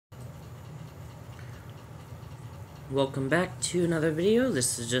Welcome back to another video.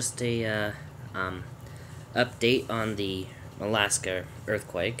 This is just a update on the Alaska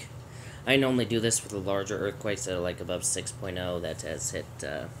earthquake. I normally do this for the larger earthquakes that are like above 6.0 that has hit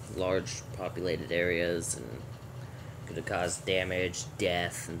large populated areas and could have caused damage,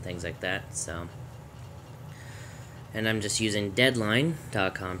 death, and things like that. And I'm just using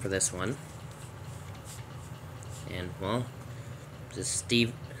deadline.com for this one. And well, just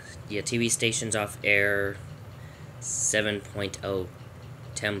TV stations off air 7.0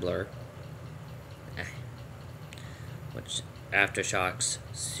 Temblor, which aftershocks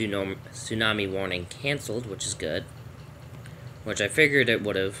tsunami warning canceled, which is good, which I figured it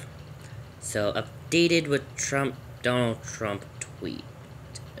would have. So updated with Donald Trump tweet.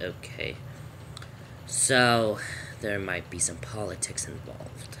 Okay, so there might be some politics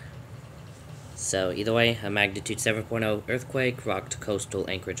involved. So either way, a magnitude 7.0 earthquake rocked coastal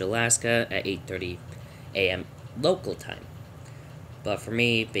Anchorage, Alaska at 8:30 a.m. local time. But for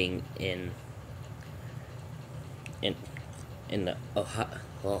me, being in the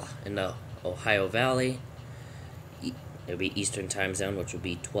Ohio Valley, it would be Eastern Time Zone, which would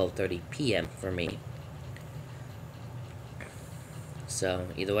be 12:30 p.m. for me. So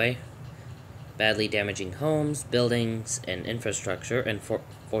either way, badly damaging homes, buildings, and infrastructure, and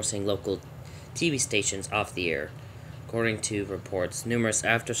forcing local TV stations off the air. According to reports, numerous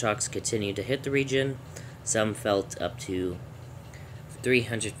aftershocks continue to hit the region. Some felt up to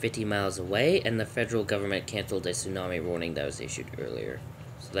 350 miles away, and the federal government canceled a tsunami warning that was issued earlier.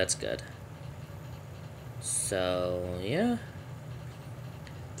 So that's good. So, yeah.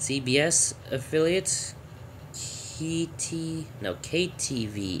 CBS affiliate KTVA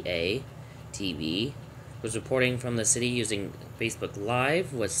TV was reporting from the city using Facebook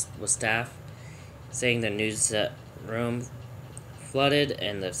Live with staff saying the newsroom flooded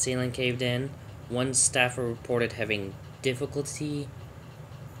and the ceiling caved in. One staffer reported having difficulty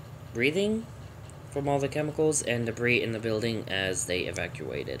breathing from all the chemicals and debris in the building as they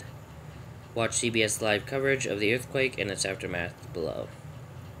evacuated. Watch CBS Live coverage of the earthquake and its aftermath below.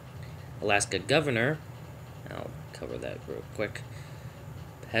 Alaska governor, I'll cover that real quick,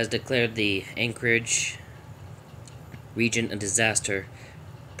 has declared the Anchorage region a disaster.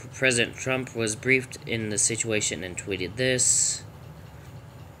 President Trump was briefed in the situation and tweeted this: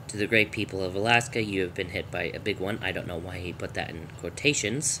 "To the great people of Alaska, you have been hit by a big one." I don't know why he put that in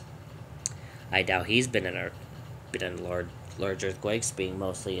quotations. I doubt he's been in large earthquakes, being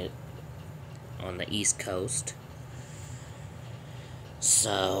mostly on the East Coast.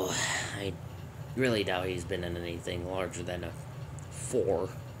 So, I really doubt he's been in anything larger than a 4,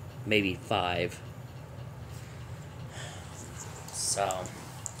 maybe 5. So,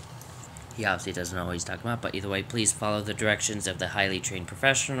 he obviously doesn't know what he's talking about, but either way, please follow the directions of the highly trained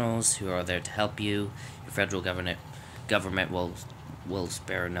professionals who are there to help you. Your federal government will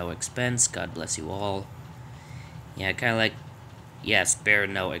spare no expense. God bless you all. Yeah, kind of like, yeah, spare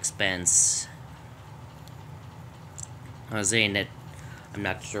no expense. I was saying that I'm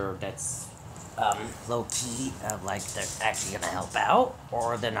not sure if that's low-key, like they're actually gonna help out,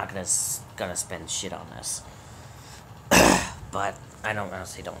 or they're not gonna spend shit on this. But I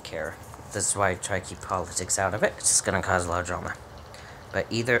honestly don't care. This is why I try to keep politics out of it. It's just gonna cause a lot of drama. But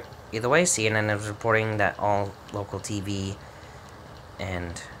either way, CNN is reporting that all local TV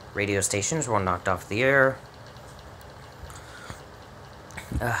and radio stations were knocked off the air.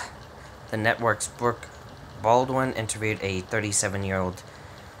 The network's Brooke Baldwin interviewed a 37-year-old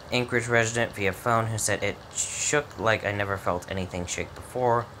Anchorage resident via phone who said, "It shook like I never felt anything shake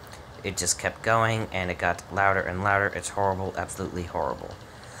before. It just kept going, and it got louder and louder. It's horrible, absolutely horrible."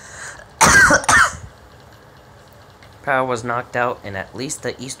 Power was knocked out in at least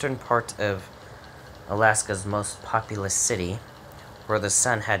the eastern part of Alaska's most populous city, where the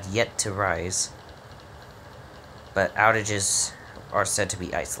sun had yet to rise, but outages are said to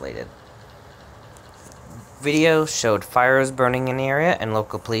be isolated. Video showed fires burning in the area, and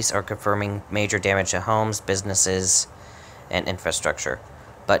local police are confirming major damage to homes, businesses, and infrastructure,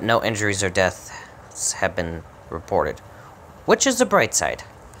 but no injuries or deaths have been reported, which is the bright side.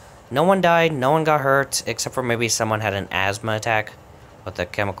 No one died, no one got hurt, except for maybe someone had an asthma attack with the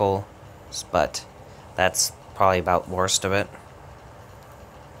chemicals, but that's probably about worst of it.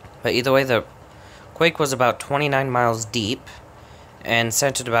 But either way, the quake was about 29 miles deep and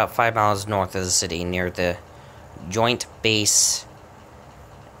centered about 5 miles north of the city near the Joint Base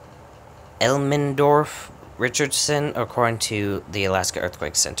Elmendorf-Richardson, according to the Alaska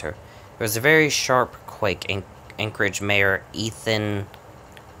Earthquake Center. It was a very sharp quake, Anchorage Mayor Ethan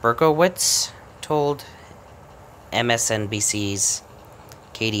Berkowitz told MSNBC's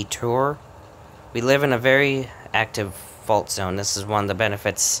Katie Tour. "We live in a very active fault zone. This is one of the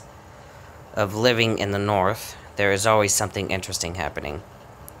benefits of living in the north. There is always something interesting happening.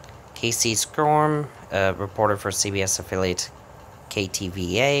 Casey Storm, a reporter for CBS affiliate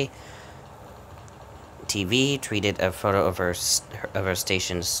KTVA TV, tweeted a photo of her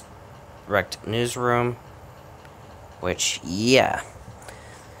station's wrecked newsroom. Which, yeah,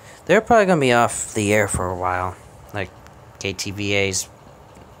 they're probably gonna be off the air for a while. Like, KTVA's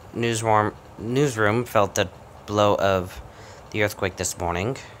newsroom felt the blow of the earthquake this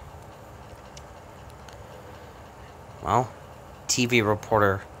morning. Well, TV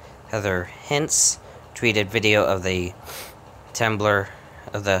reporter Heather Hintz tweeted video of the temblor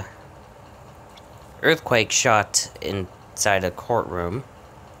of the earthquake shot inside a courtroom.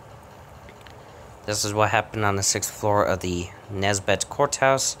 This is what happened on the 6th floor of the Nesbitt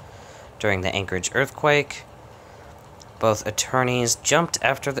Courthouse during the Anchorage earthquake. Both attorneys jumped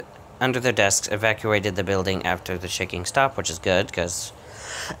under their desks, evacuated the building after the shaking stopped, which is good, because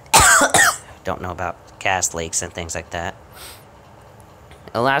don't know about gas leaks and things like that.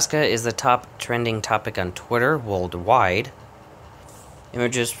 Alaska is the top trending topic on Twitter worldwide.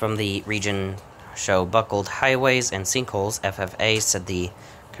 Images from the region show buckled highways and sinkholes. FFA said the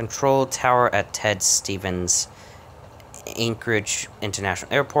control tower at Ted Stevens Anchorage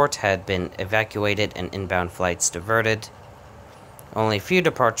International Airport had been evacuated and inbound flights diverted. Only few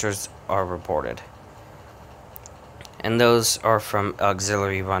departures are reported, and those are from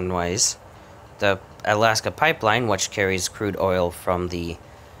auxiliary runways. The Alaska Pipeline, which carries crude oil from the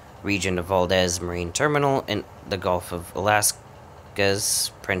region of Valdez Marine Terminal in the Gulf of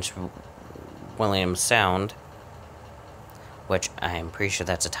Alaska's Prince William Sound, which I'm pretty sure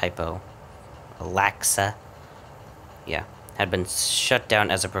that's a typo, Alaxa, yeah, had been shut down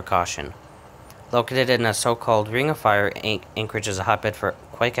as a precaution. Located in a so-called Ring of Fire, Anchorage is a hotbed for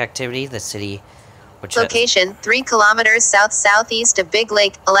quake activity. The city, which location 3 kilometers south-southeast of Big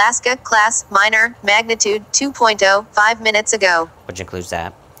Lake, Alaska, class minor, magnitude 2.0, 5 minutes ago. Which includes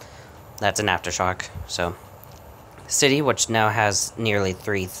that. That's an aftershock. So, the city, which now has nearly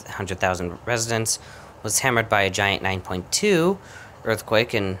 300,000 residents, was hammered by a giant 9.2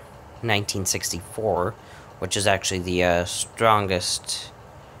 earthquake in 1964, which is actually the strongest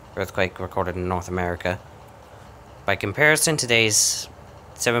earthquake recorded in North America. By comparison, today's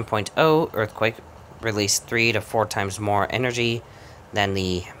 7.0 earthquake released 3 to 4 times more energy than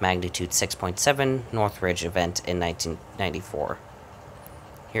the magnitude 6.7 Northridge event in 1994.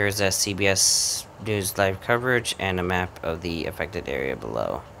 Here's a CBS News live coverage and a map of the affected area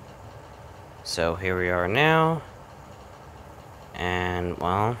below. So here we are now, and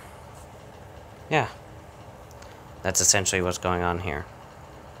well, yeah, that's essentially what's going on here.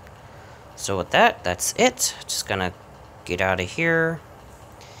 So with that, that's it. Just gonna get out of here,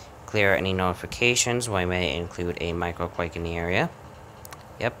 clear any notifications. We may include a microquake in the area.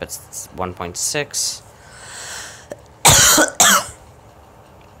 Yep, it's 1.6.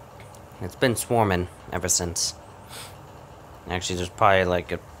 It's been swarming ever since. Actually, there's probably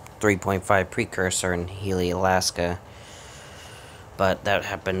like a 3.5 precursor in Healy, Alaska, but that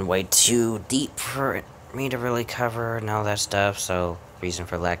happened way too deep for me to really cover and all that stuff, so reason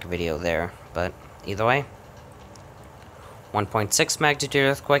for lack of video there. But either way, 1.6 magnitude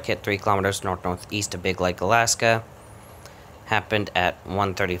earthquake hit 3 kilometers north-northeast of Big Lake, Alaska. Happened at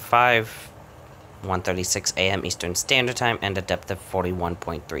 1:36 a.m. Eastern Standard Time and a depth of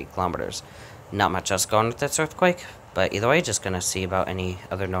 41.3 kilometers. Not much else going with this earthquake, but either way, just gonna see about any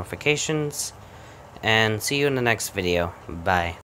other notifications, and see you in the next video. Bye.